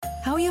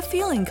How are you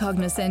feeling,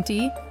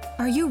 Cognoscenti?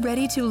 Are you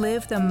ready to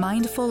live the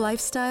mindful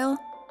lifestyle?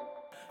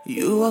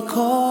 You are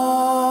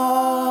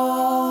called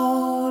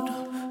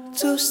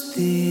to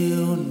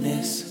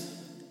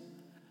stillness,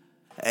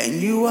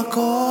 and you are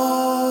called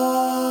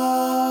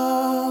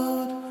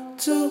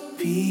to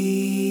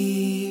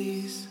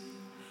peace,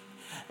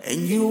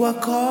 and you are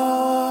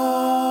called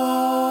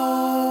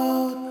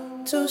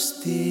to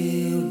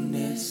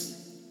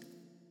stillness,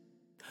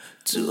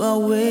 to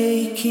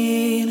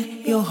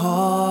awaken your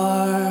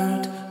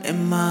heart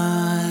and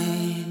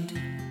mind.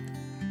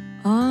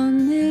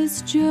 On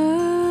this journey,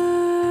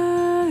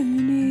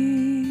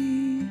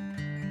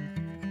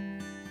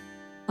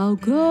 I'll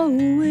go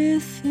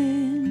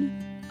within,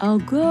 I'll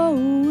go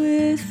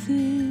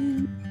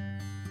within,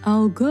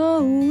 I'll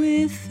go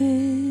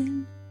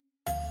within.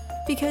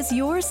 Because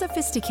you're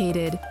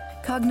sophisticated,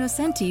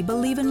 Cognoscenti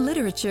believe in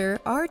literature,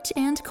 art,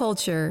 and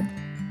culture.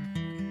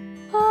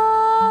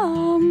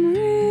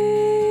 Omri.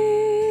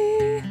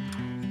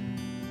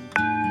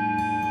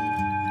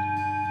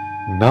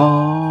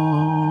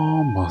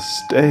 Namaste,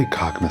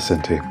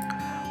 Cognoscenti.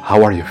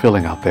 How are you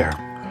feeling out there?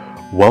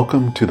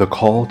 Welcome to the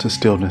Call to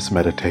Stillness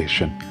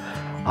meditation.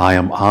 I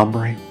am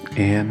Omri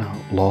in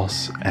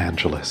Los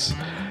Angeles.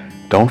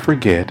 Don't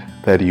forget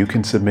that you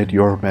can submit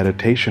your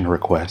meditation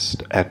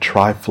request at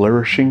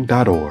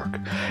tryflourishing.org,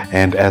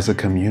 and as a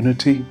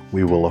community,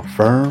 we will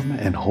affirm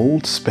and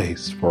hold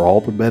space for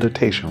all the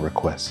meditation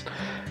requests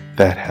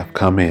that have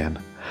come in.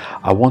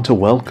 I want to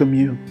welcome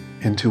you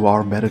into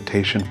our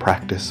meditation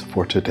practice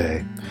for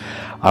today.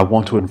 I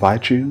want to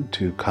invite you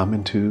to come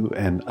into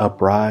an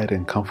upright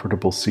and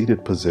comfortable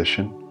seated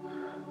position,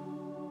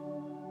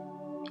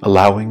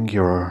 allowing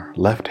your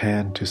left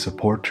hand to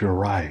support your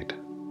right,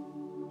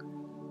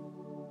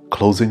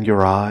 closing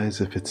your eyes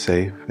if it's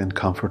safe and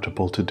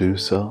comfortable to do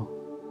so,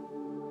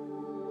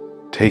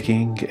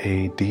 taking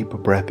a deep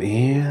breath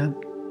in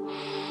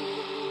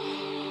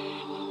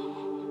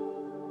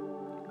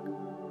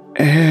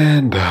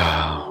and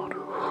out.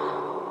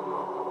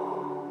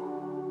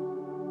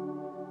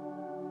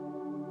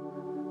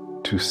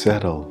 To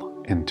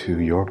settle into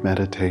your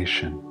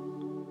meditation.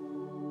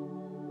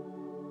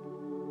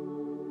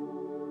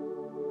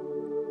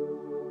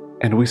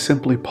 And we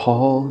simply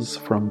pause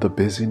from the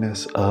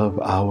busyness of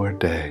our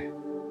day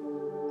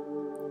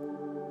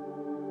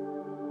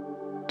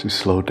to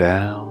slow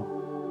down,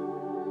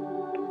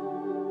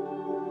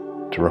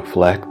 to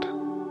reflect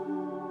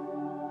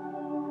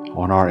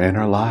on our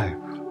inner life,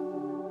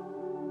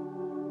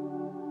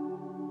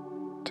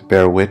 to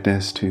bear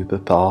witness to the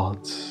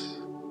thoughts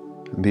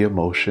and the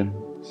emotions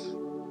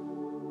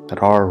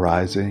that are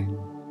arising,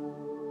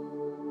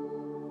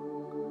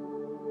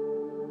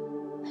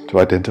 to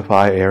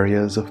identify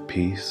areas of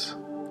peace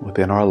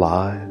within our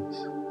lives,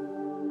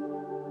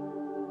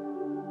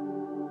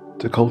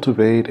 to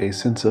cultivate a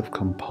sense of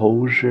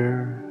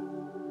composure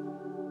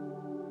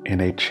in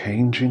a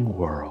changing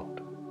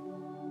world.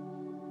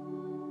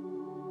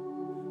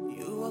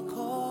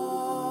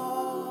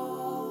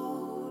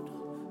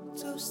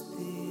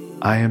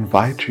 I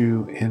invite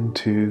you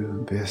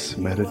into this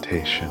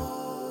meditation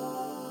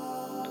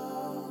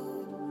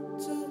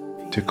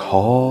to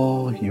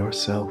call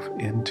yourself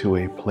into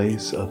a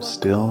place of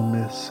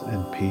stillness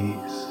and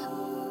peace.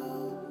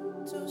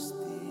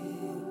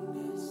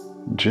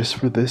 Just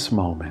for this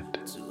moment,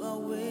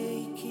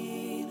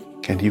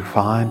 can you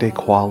find a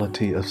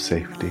quality of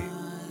safety?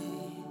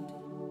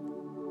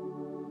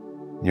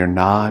 You're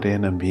not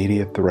in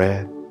immediate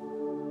threat,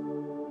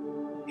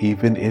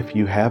 even if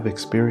you have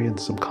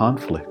experienced some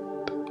conflict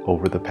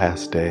over the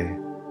past day.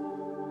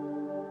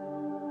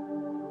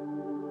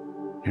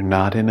 You're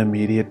not in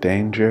immediate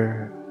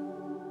danger,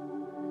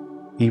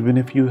 even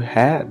if you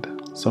had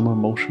some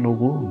emotional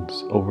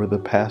wounds over the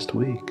past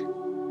week.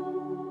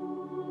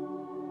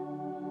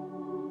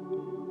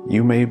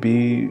 You may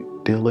be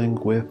dealing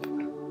with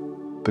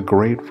the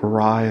great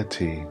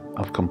variety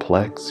of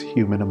complex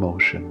human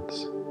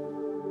emotions.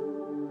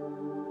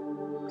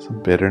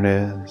 Some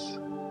bitterness,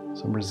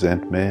 some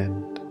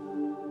resentment,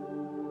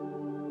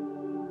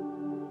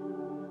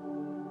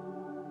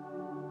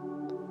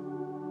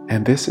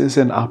 and this is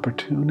an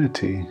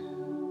opportunity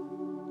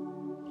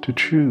to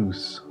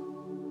choose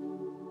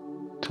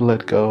to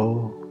let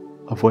go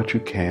of what you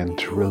can,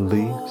 to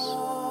release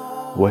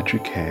what you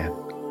can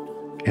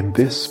in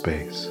this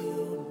space,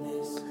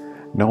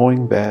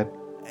 knowing that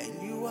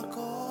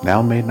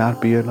now may not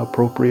be an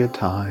appropriate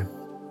time,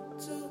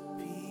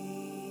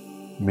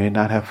 may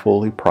not have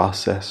fully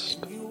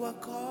processed,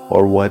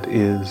 or what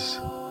is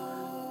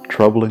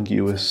troubling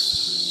you is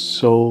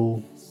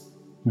so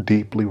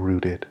deeply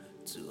rooted.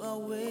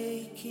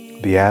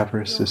 The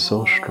avarice is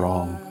so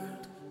strong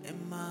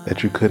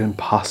that you couldn't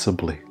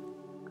possibly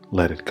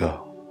let it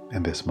go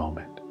in this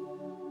moment.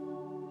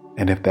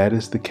 And if that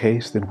is the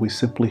case, then we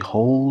simply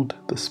hold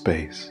the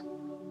space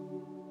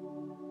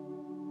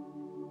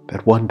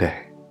that one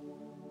day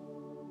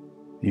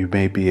you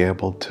may be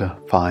able to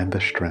find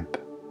the strength,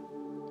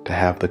 to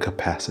have the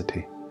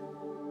capacity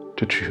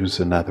to choose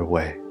another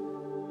way.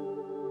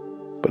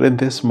 But in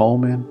this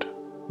moment,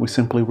 we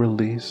simply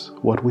release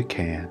what we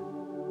can,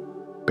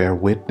 bear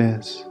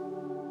witness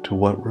to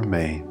what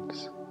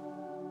remains.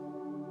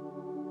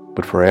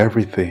 But for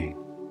everything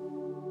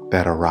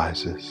that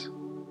arises,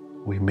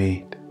 we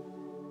meet.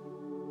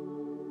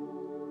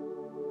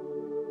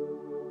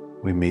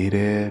 We meet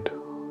it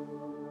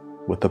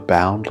with a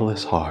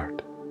boundless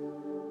heart.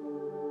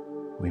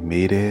 We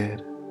meet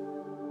it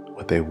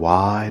with a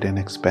wide and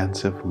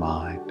expansive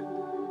mind.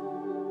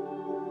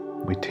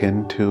 We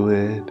tend to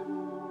it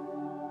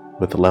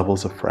with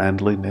levels of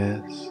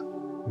friendliness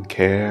and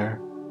care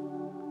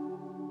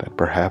that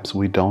perhaps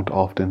we don't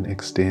often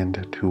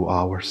extend to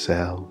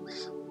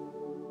ourselves.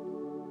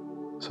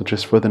 So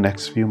just for the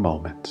next few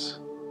moments,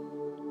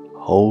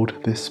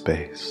 hold this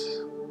space,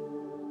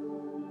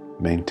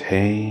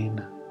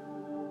 maintain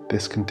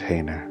this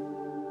container,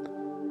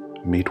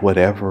 meet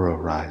whatever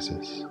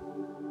arises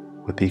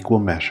with equal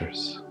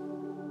measures,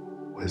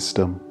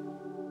 wisdom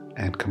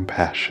and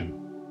compassion.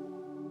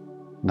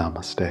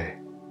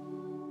 Namaste.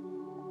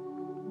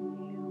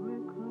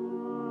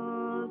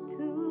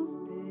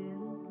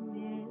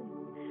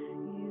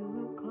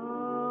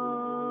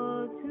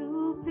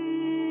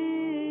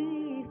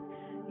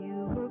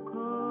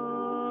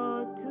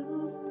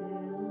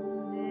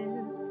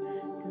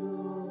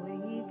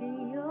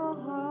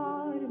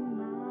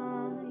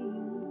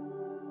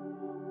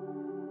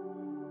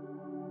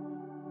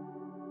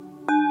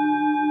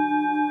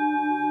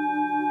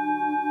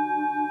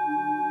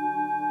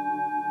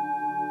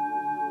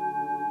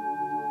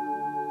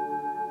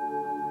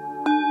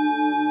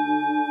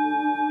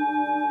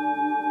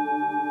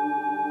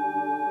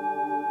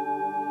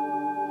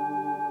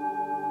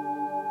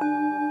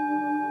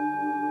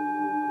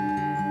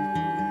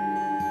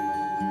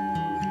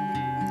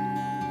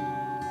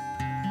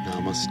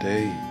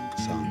 Namaste,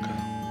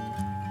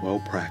 Sangha. Well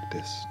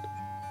practiced.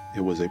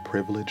 It was a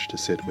privilege to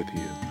sit with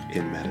you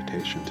in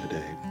meditation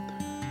today.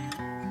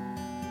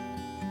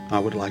 I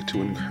would like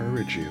to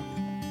encourage you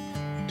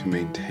to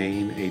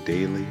maintain a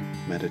daily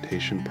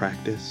meditation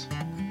practice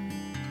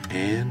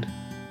and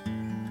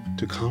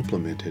to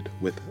complement it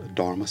with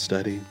Dharma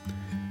study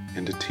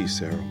and a tea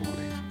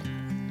ceremony.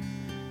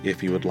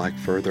 If you would like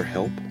further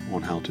help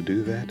on how to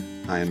do that,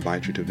 I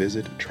invite you to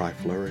visit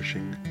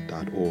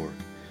tryflourishing.org.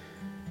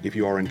 If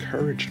you are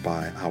encouraged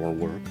by our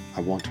work,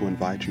 I want to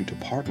invite you to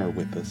partner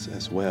with us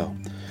as well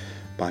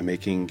by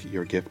making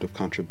your gift of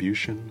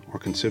contribution or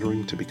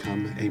considering to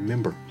become a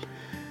member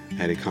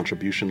at a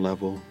contribution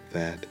level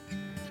that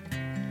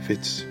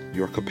fits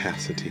your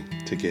capacity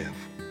to give.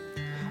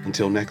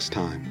 Until next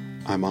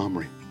time, I'm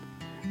Omri.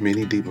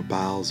 Many deep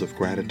bows of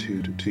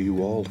gratitude to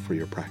you all for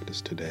your practice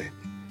today.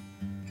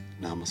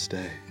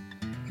 Namaste.